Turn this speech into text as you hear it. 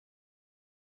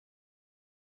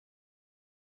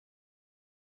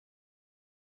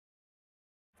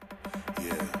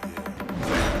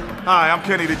Hi, I'm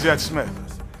Kenny the Jet Smith.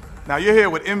 Now you're here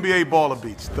with NBA Baller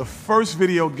Beats, the first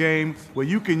video game where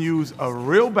you can use a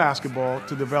real basketball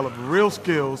to develop real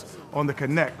skills on the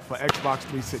Kinect for Xbox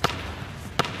 360.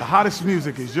 The hottest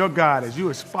music is your guide as you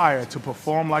aspire to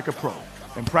perform like a pro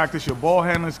and practice your ball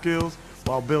handling skills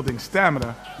while building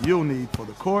stamina you'll need for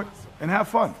the court and have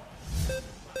fun.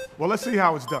 Well, let's see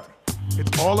how it's done.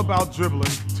 It's all about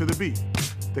dribbling to the beat.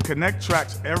 The Kinect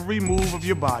tracks every move of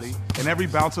your body and every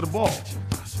bounce of the ball.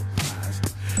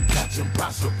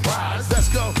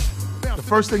 The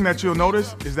first thing that you'll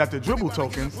notice is that the dribble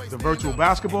tokens, the virtual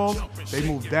basketballs, they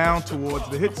move down towards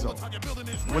the hit zone.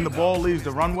 When the ball leaves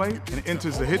the runway and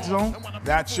enters the hit zone,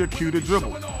 that's your cue to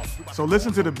dribble. So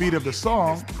listen to the beat of the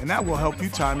song, and that will help you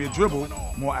time your dribble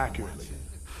more accurately.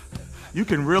 You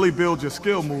can really build your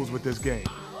skill moves with this game.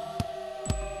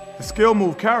 The skill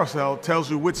move carousel tells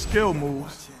you which skill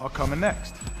moves are coming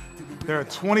next. There are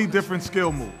 20 different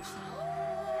skill moves.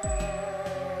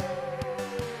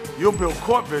 You'll build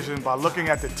court vision by looking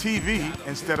at the TV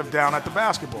instead of down at the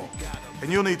basketball.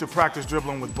 And you'll need to practice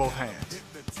dribbling with both hands.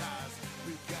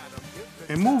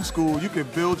 In Move School, you can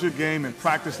build your game and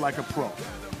practice like a pro.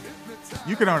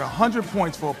 You can earn 100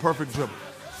 points for a perfect dribble,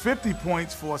 50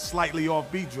 points for a slightly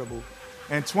offbeat dribble,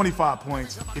 and 25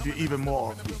 points if you're even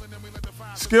more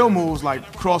offbeat. Skill moves like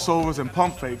crossovers and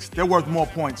pump fakes, they're worth more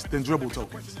points than dribble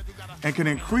tokens and can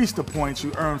increase the points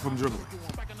you earn from dribbling.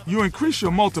 You increase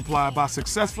your multiplier by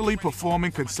successfully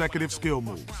performing consecutive skill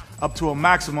moves, up to a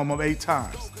maximum of 8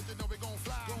 times.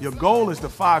 Your goal is to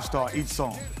 5-star each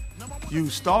song.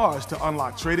 Use stars to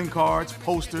unlock trading cards,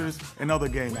 posters, and other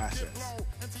game assets.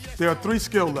 There are 3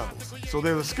 skill levels, so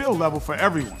there's a skill level for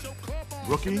everyone.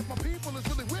 Rookie,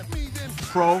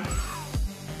 pro,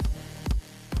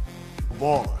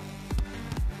 baller.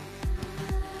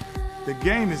 The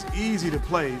game is easy to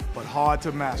play, but hard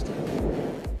to master.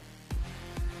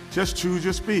 Just choose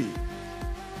your speed.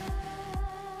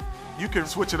 You can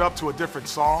switch it up to a different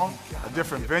song, a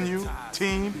different venue,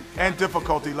 team, and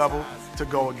difficulty level to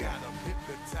go again.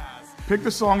 Pick the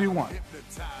song you want.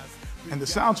 And the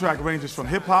soundtrack ranges from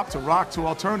hip-hop to rock to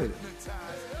alternative.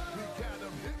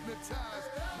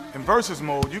 In versus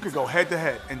mode, you can go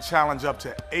head-to-head and challenge up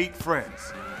to 8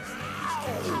 friends.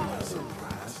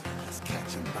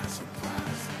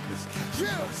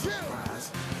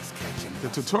 The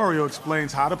tutorial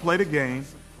explains how to play the game,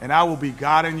 and I will be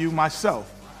guiding you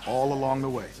myself all along the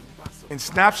way. In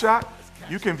Snapshot,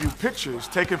 you can view pictures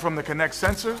taken from the Kinect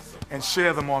sensor and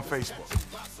share them on Facebook.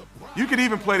 You can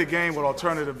even play the game with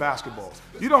alternative basketballs.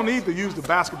 You don't need to use the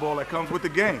basketball that comes with the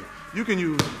game. You can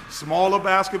use smaller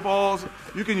basketballs,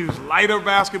 you can use lighter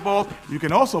basketballs. You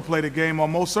can also play the game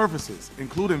on most surfaces,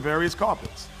 including various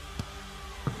carpets.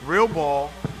 Real ball,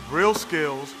 real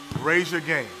skills, raise your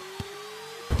game.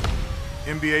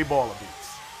 NBA Baller Beats.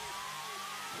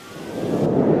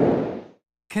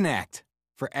 Kinect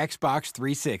for Xbox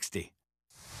 360.